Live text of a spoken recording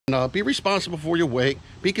Be responsible for your weight,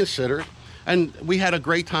 be considerate, and we had a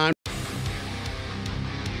great time.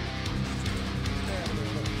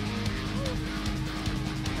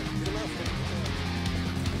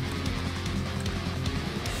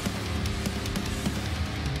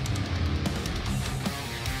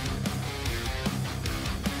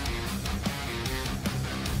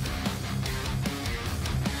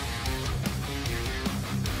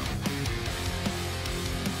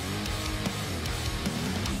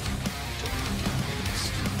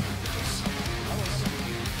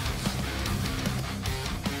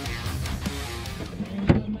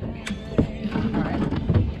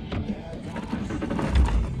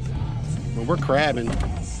 We're crabbing,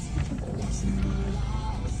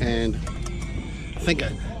 and I think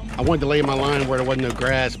I wanted to lay my line where there wasn't no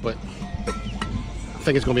grass, but I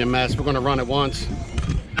think it's gonna be a mess. We're gonna run it once.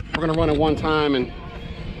 We're gonna run it one time, and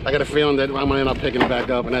I got a feeling that I'm gonna end up picking it back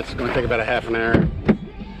up, and that's gonna take about a half an hour.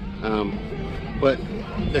 But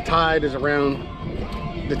the tide is around,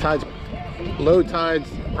 low tide's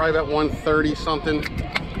probably about 1:30 something.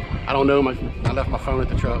 I don't know, I left my phone at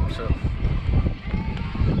the truck, so.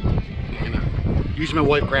 Usually my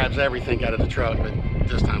wife grabs everything out of the truck, but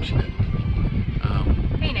this time she didn't.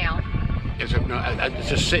 Hey now. It's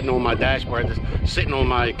just sitting on my dashboard, just sitting on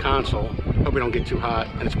my console. Hope it don't get too hot,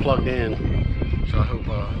 and it's plugged in. So I hope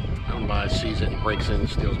nobody sees it and breaks in and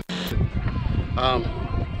steals it.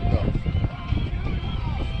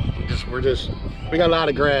 We got a lot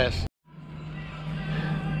of grass.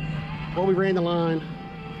 Well, we ran the line,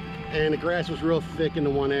 and the grass was real thick in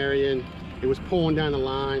the one area, and it was pulling down the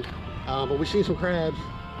line. But we seen some crabs.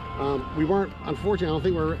 We weren't, unfortunately, I don't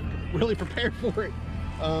think we're really prepared for it.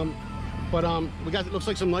 We got, it looks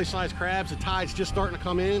like some nice sized crabs. The tide's just starting to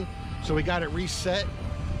come in, so we got it reset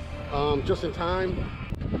just in time.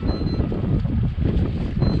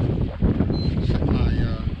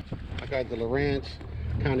 I got the Lowrance,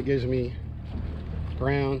 kind of gives me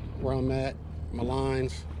ground where I'm at, my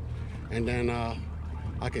lines, and then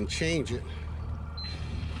I can change it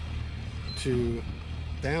to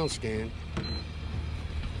down scan.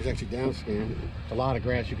 It's actually down scan. A lot of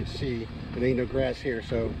grass you can see. There ain't no grass here,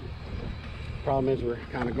 so problem is we're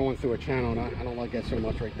kind of going through a channel, and I don't like that so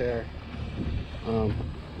much right there. And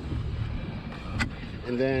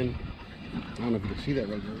then I don't know if you can see that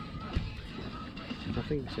right there. I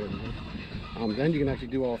think you see it right there. Then you can actually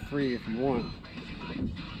do all three if you want.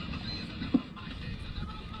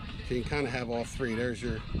 So you can kind of have all three. There's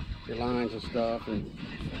your lines and stuff, and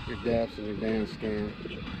your depths and your down scan.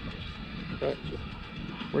 But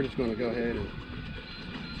we're just going to go ahead and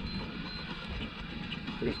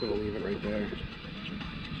we're just going to leave it right there.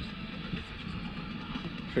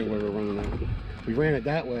 Show you where we're running at. We ran it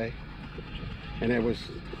that way, and it was,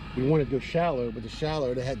 we wanted to go shallow, but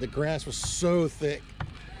the grass was so thick,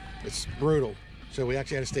 it's brutal. So we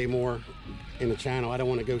actually had to stay more in the channel. I don't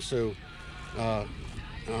want to go so,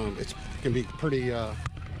 it can be pretty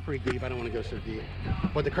deep. I don't want to go so deep.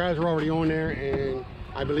 But the crabs are already on there, and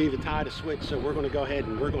I believe the tide has switched, so we're going to go ahead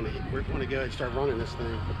and we're going to go ahead and start running this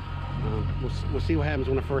thing. We'll see what happens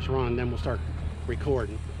on the first run, then we'll start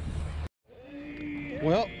recording.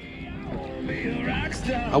 Well,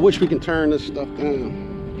 I wish we can turn this stuff down.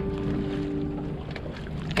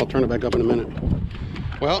 I'll turn it back up in a minute.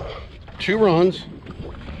 Well, 2 runs,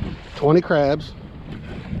 20 crabs.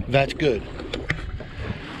 That's good.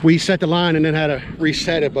 We set the line and then had to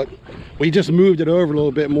reset it, but we just moved it over a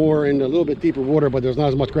little bit more in a little bit deeper water, but there's not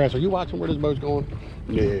as much grass. Are you watching where this boat's going?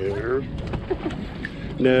 No.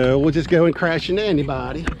 No, we'll just go and crash into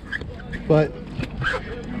anybody. But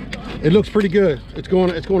it looks pretty good. It's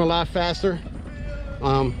going a lot faster.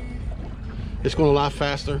 It's going a lot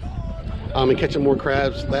faster. And catching more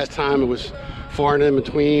crabs. Last time it was far and in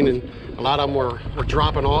between, and a lot of them were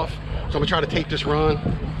dropping off. So I'm gonna try to take this run.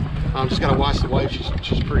 Just gotta watch the wife.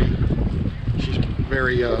 She's very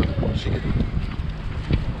she could,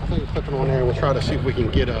 I think it's clipping on there. We'll try to see if we can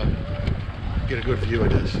get a good view of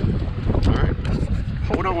this. All right,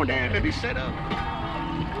 hold on there, baby, set up.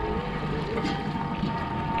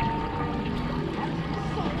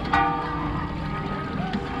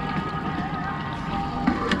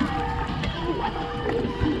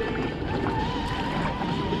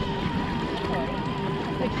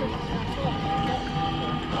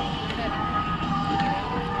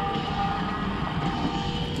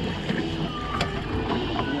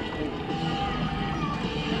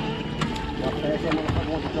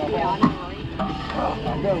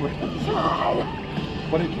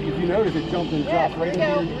 But if you notice, it jumped and dropped right in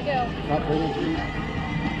here. Here we go. Dropped right into you.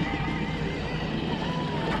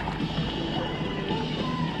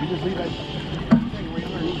 You just leave that thing right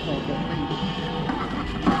underneath that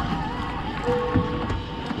thing.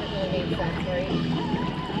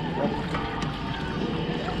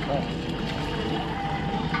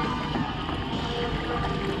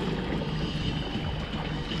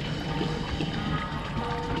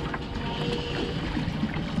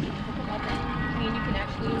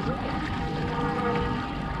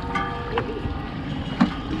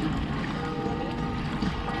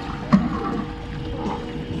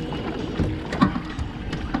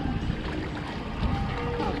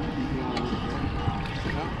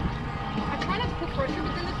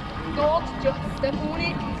 dog step on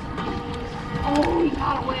it. Oh, he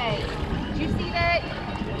got away. Did you see that?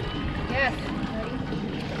 Yes.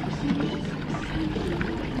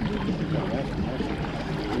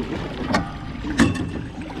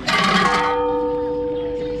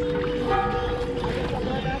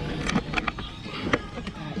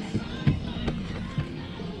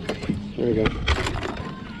 There you go.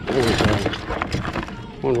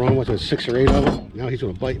 One wrong was 6 or 8 of them. Now he's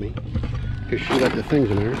gonna bite me because she left the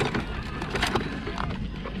things in there.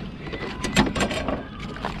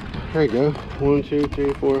 There you go. 1, 2,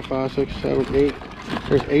 3, 4, 5, 6, 7, 8.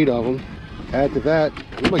 There's 8 of them. Add to that,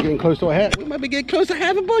 we might be getting close to a half. We might be getting close to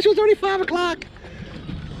half a bushel. It's already 5 o'clock.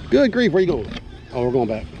 Good grief, where you going? Oh, we're going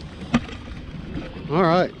back. All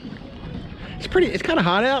right. It's kind of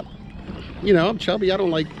hot out. You know, I'm chubby. I don't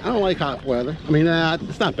like hot weather. I mean,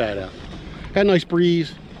 it's not bad out. Got a nice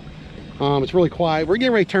breeze. It's really quiet. We're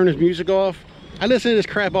getting ready to turn this music off. I listen to this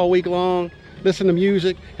crap all week long. Listen to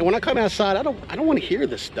music, and when I come outside, I don't want to hear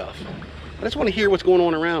this stuff. I just want to hear what's going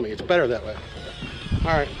on around me. It's better that way.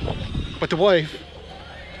 All right, but the wife,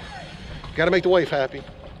 got to make the wife happy.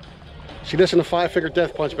 She listens to Five Finger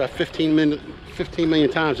Death Punch about 15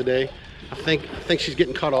 million times a day. I think she's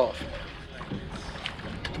getting cut off.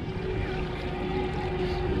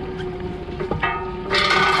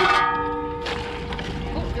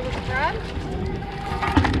 Oh, there was a crab.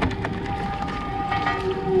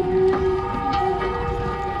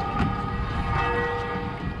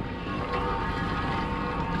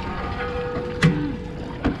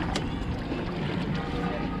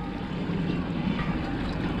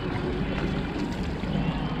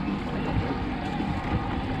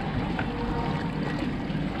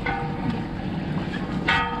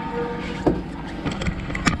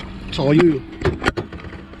 It's all you.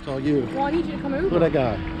 It's all you. Well, I need you to come over. Look at that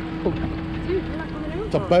guy. Dude, you're not coming over.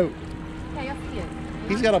 It's a boat. Okay, I see it.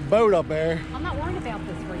 He's got a boat up there. I'm not worried about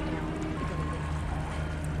this right now.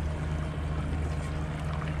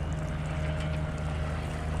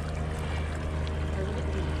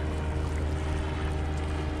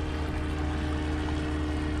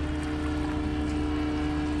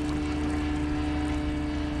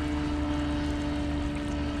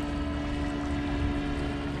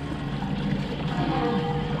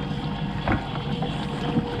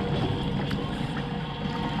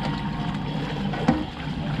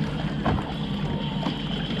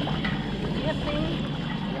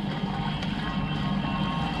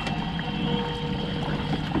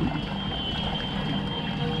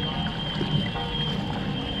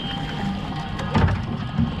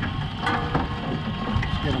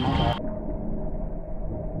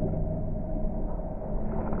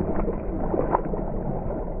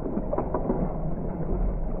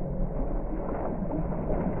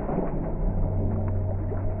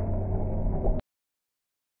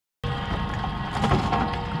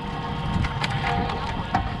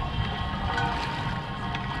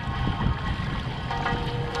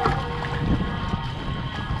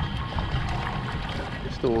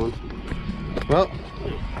 The one.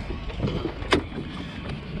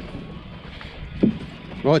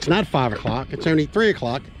 Well, it's not 5 o'clock. It's only 3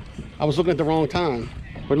 o'clock. I was looking at the wrong time.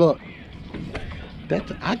 But look,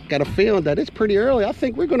 I got a feeling that it's pretty early. I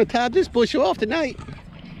think we're going to top this bushel off tonight.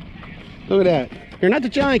 Look at that. They're not the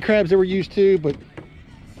giant crabs that we're used to, but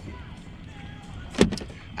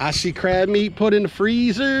I see crab meat put in the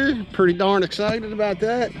freezer. Pretty darn excited about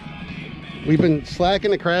that. We've been slacking.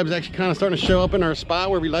 The crab's actually kind of starting to show up in our spot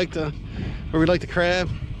where we like to crab.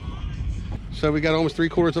 So we got almost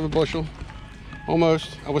 3/4 of a bushel.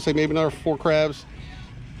 Almost. I would say maybe another 4 crabs.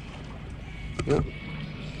 Yep.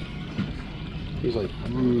 He's like,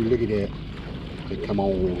 ooh, look at that. Like, come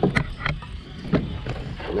on.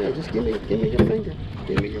 Man, just give me your finger.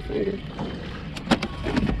 Give me your finger.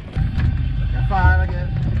 Got 5, I guess.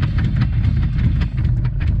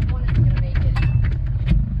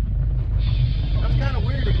 Kind of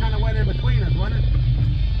weird, it kind of went in between us, wasn't it?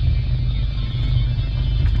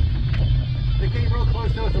 They came real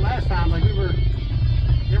close to us the last time, like they were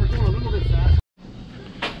going a little bit fast.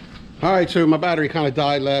 All right, so my battery kind of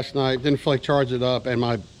died last night, didn't feel like charging it up, and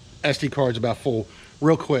my SD card's about full.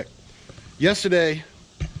 Real quick, yesterday,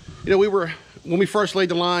 you know, when we first laid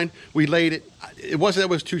the line, we laid it. It wasn't that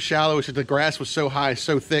it was too shallow, it's just the grass was so high,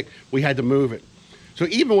 so thick, we had to move it. So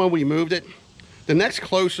even when we moved it, the next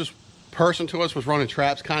closest person to us was running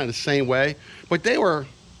traps kind of the same way, but they were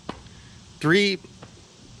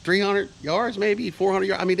 300 yards, maybe 400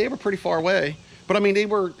 yards. I mean, they were pretty far away, but I mean, they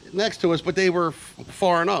were next to us, but they were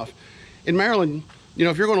far enough. In Maryland, you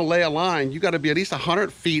know, if you're going to lay a line, you got to be at least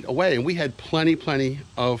 100 feet away, and we had plenty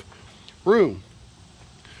of room.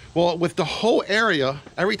 Well, with the whole area,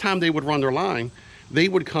 every time they would run their line, they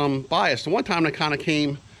would come by us. And one time they kind of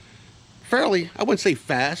came fairly, I wouldn't say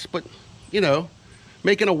fast, but, you know,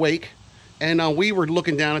 making a wake. And we were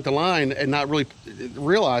looking down at the line and not really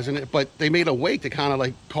realizing it, but they made a wake to kind of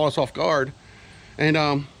like caught us off guard.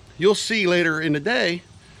 And you'll see later in the day,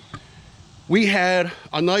 we had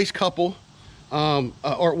a nice couple,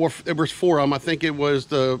 or it was 4 of them. I think it was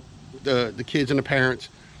the kids and the parents.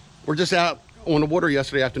 We're just out on the water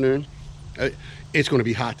yesterday afternoon. It's going to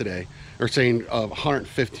be hot today. They're saying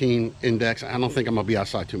 115 index. I don't think I'm going to be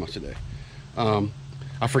outside too much today.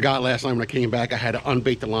 I forgot last night when I came back, I had to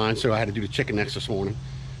unbait the line, so I had to do the chicken necks this morning.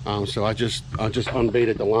 So I just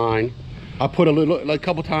unbaited the line. I put a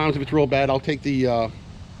couple times, if it's real bad, I'll take the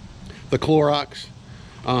Clorox.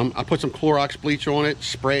 I put some Clorox bleach on it,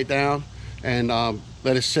 spray it down, and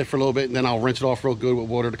let it sit for a little bit, and then I'll rinse it off real good with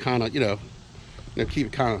water to kind of, you know, keep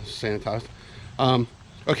it kind of sanitized.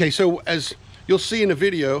 Okay, so as you'll see in the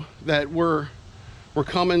video that we're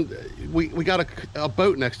coming, we got a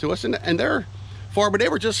boat next to us, and they're far, but they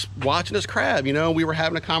were just watching us crab. You know, we were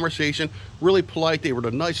having a conversation, really polite. They were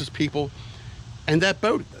the nicest people. And that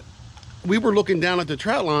boat, we were looking down at the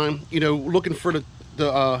trout line, you know, looking for looking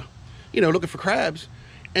for crabs.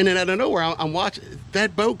 And then out of nowhere, I'm watching,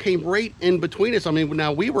 that boat came right in between us. I mean,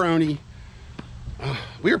 now we were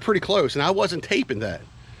pretty close, and I wasn't taping that,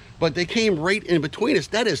 but they came right in between us.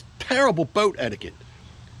 That is terrible boat etiquette.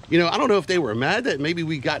 You know, I don't know if they were mad that maybe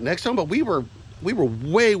we got next to them, but we were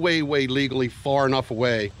way legally far enough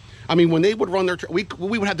away. I mean, when they would run their, we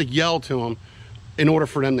would have to yell to them in order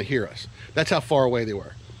for them to hear us. That's how far away they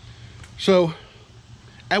were. So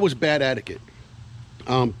that was bad etiquette.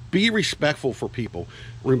 Be respectful for people,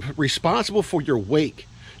 responsible for your wake.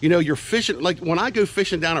 You know, you're fishing, like when I go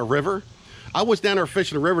fishing down a river, I was down there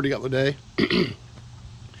fishing a river the other day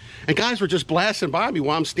and guys were just blasting by me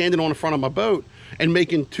while I'm standing on the front of my boat and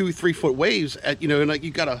making 2-3 foot waves at, you know, and like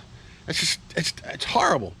you gotta, it's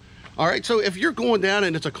horrible. All right, so if you're going down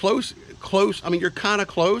and it's a close, I mean, you're kind of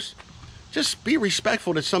close, just be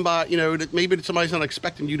respectful to somebody, you know, that maybe somebody's not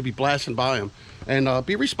expecting you to be blasting by them. And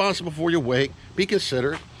be responsible for your wake, be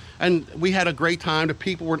considerate. And we had a great time. The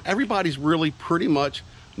people were, everybody's really pretty much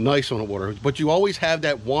nice on the water, but you always have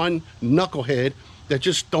that one knucklehead that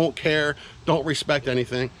just don't care, don't respect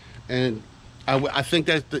anything. And I think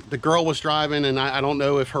that the girl was driving, and I don't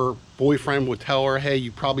know if her boyfriend would tell her, hey,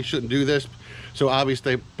 you probably shouldn't do this. So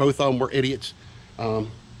obviously both of them were idiots.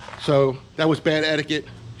 So that was bad etiquette.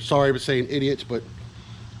 Sorry for saying idiots, but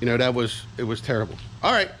you know, it was terrible.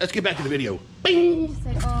 All right, let's get back to the video. Bing!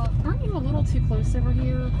 Say, aren't you a little too close over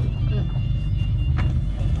here?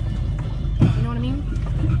 You know what I mean?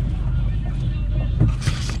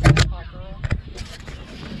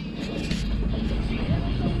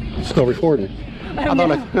 Still recording. Oh,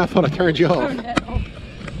 no. I thought I turned you off. Oh, no.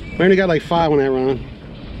 We only got like 5 on that run.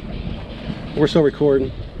 We're still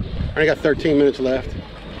recording. I only got 13 minutes left.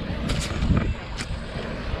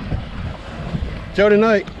 Joe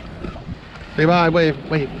tonight. Say bye. Wait.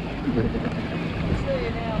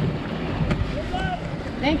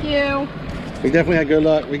 Thank you. We definitely had good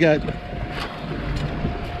luck. We're getting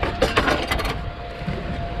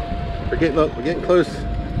close.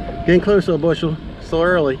 Getting close to a bushel. Still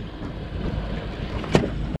early.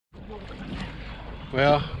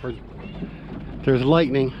 Well, there's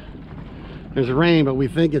lightning. There's rain, but we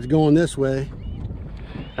think it's going this way.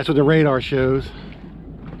 That's what the radar shows.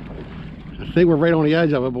 I think we're right on the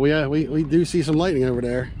edge of it, but we do see some lightning over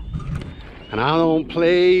there. And I don't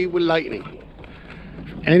play with lightning.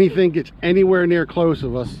 If anything gets anywhere near close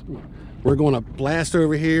of us, we're going to blast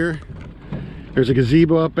over here. There's a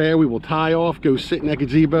gazebo up there. We will tie off, go sit in that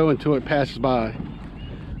gazebo until it passes by.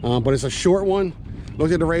 But it's a short one.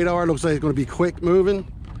 Look at the radar. Looks like it's going to be quick moving.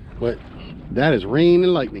 But that is rain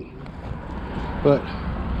and lightning. But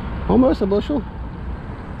almost a bushel.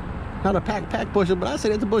 Not a pack bushel, but I say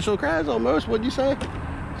that's a bushel of crabs almost. What'd you say?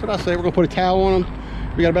 That's what I say. We're gonna put a towel on them.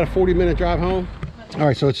 We got about a 40-minute drive home. All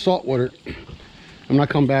right, so it's salt water. I'm not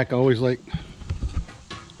coming back. I always like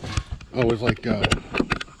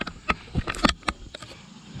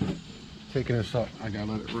taking this up. I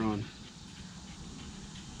gotta let it run.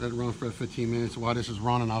 Let it run for 15 minutes. While this is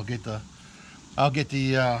running, I'll get the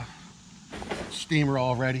steamer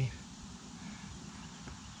all ready.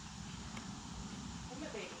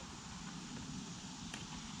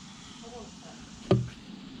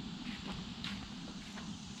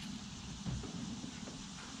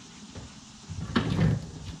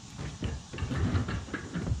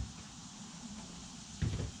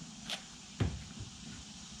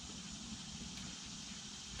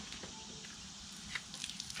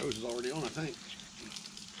 Hose is already on, I think.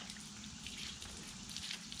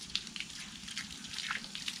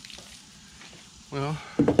 Well,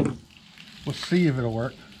 we'll see if it'll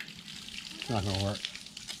work. It's not gonna work.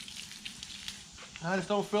 I just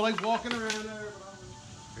don't feel like walking around there.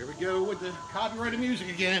 Here we go with the copyrighted music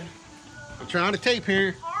again. I'm trying to tape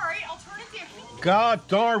here. All right, I'll turn it down. God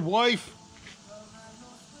darn wife.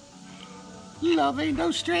 Love ain't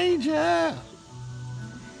no stranger.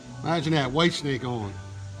 Imagine that white snake on.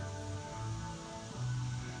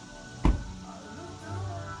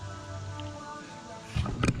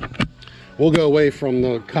 We'll go away from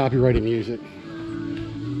the copyrighted music.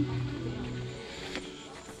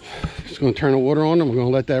 Just gonna turn the water on and we're gonna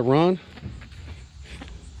let that run.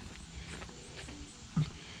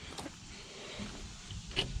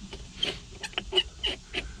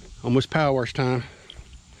 Almost power wash time.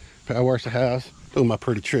 Power wash the house. Oh, my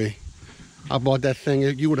pretty tree. I bought that thing.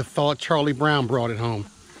 You would have thought Charlie Brown brought it home.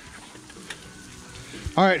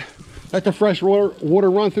 All right, let the fresh water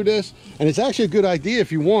run through this. And it's actually a good idea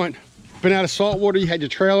if you want. Been out of salt water, you had your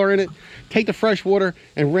trailer in it. Take the fresh water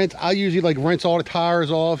and rinse. I usually like rinse all the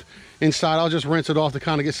tires off inside. I'll just rinse it off to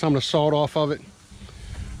kind of get some of the salt off of it.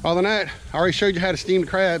 Other than that, I already showed you how to steam the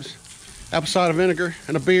crabs. Apple cider vinegar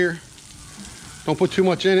and a beer. Don't put too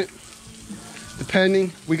much in it.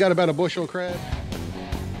 Depending, we got about a bushel of crab.